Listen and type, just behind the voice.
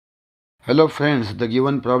Hello friends, the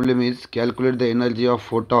given problem is calculate the energy of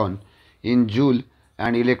photon in joule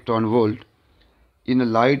and electron volt in a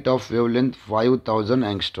light of wavelength 5000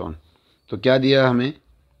 angstrom. तो क्या दिया हमें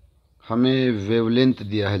wavelength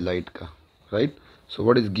दिया है light का, right? So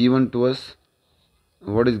what is given to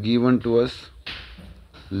us?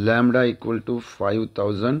 Lambda equal to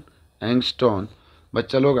 5000 angstrom.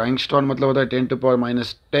 बच्चा लोग angstrom मतलब होता है 10 to power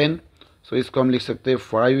minus 10. So इसको हम लिख सकते हैं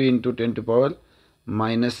 5 into 10 to power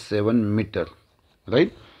minus 7 metre,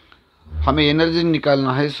 right? हमें एनर्जी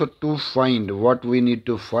निकालना है. सो to find what we need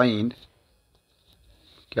to find,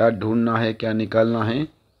 क्या ढूंढना है, क्या निकालना है?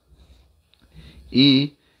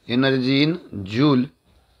 ई energy in joule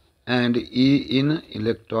and E in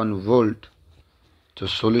electron volt. तो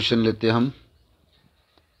सॉल्यूशन लेते हैं हम.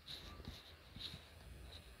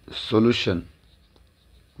 सॉल्यूशन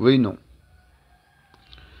वी नो,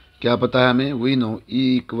 क्या पता है हमें? We know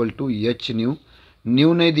E equal to H new.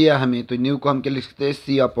 New नहीं दिया हमें, तो न्यू को हम क्या लिख सकते हैं?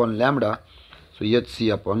 सी upon lambda. So H C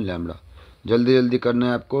upon lambda. जल्दी जल्दी करना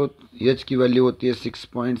है आपको. एच की वैल्यू होती है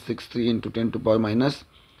 6.63 इंटू 10 टू पावर माइनस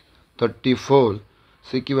 34.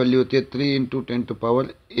 सी की वैल्यू होती है 3 into 10 to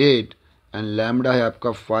power 8 and lambda है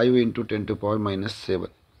आपका 5 into 10 to power minus 7,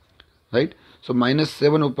 right? So minus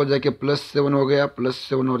 7 ऊपर जाके प्लस 7 हो गया, प्लस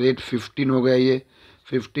 7 और 8 15 हो गया. ये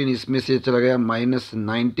 15 इसमें से चला गया, माइनस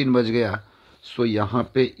 19 बच गया. सो यहाँ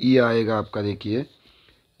पे ई आएगा आपका, देखिए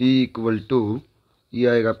ई इक्वल टू, ये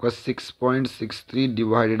आएगा आपका 6.63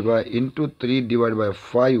 divided by into 3 divide by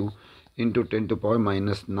 5 into 10 to power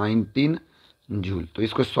minus 19 joule. तो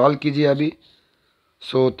इसको सॉल्व कीजिए अभी.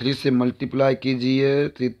 सो 3 से मल्टीप्लाई कीजिए.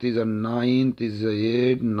 3 3 9, 3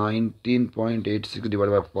 8, 19.86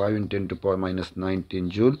 divide by 5 in 10 to power minus 19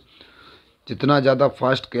 joule. जितना ज़्यादा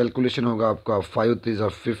फास्ट कैलकुलेशन होगा आपका. 5 3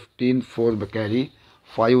 15, 4 carry,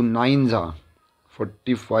 5 9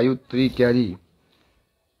 45, 3 carry,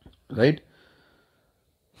 right?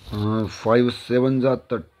 5 7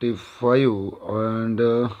 35 and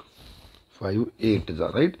 5 8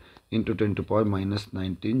 right into 10 to power minus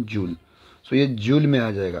 19 joule. सो ये जूल में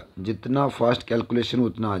आ जाएगा. जितना फास्ट कैलकुलेशन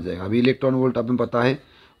उतना आ जाएगा. अभी इलेक्ट्रॉन वोल्ट आप में पता है.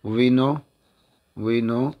 We know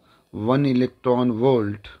 1 electron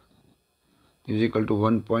volt is equal to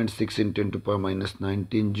 1.6 in 10 to power minus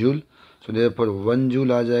 19 joule. So therefore 1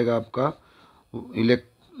 joule आ जाएगा आपका.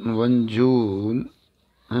 1 joule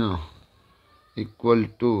equal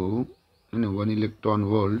to 1 electron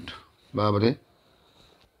volt बराबर है.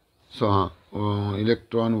 सो हाँ,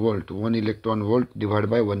 electron volt 1 electron volt divide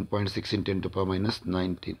by 1.6 in 10 to power minus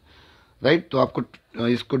 19, right? तो आपको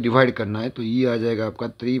इसको divide करना है. तो ये आ जाएगा आपका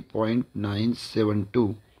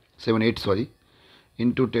 3.97278 sorry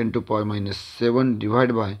into 10 to power minus 7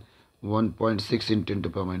 divide by 1.6 in 10 to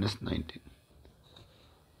power minus 19.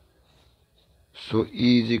 So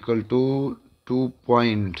E is equal to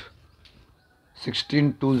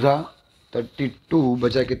 2.16 2 32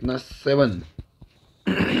 बचा कितना? 7.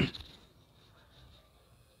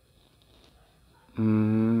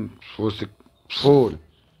 4.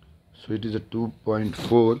 So it is a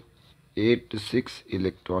 2.486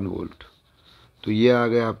 electron volt. तो ये आ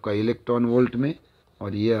गया आपका इलेक्ट्रॉन वोल्ट में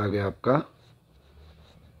और ये आ गया आपका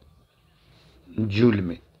जूल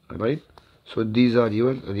में, right? So these are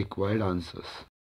your required answers.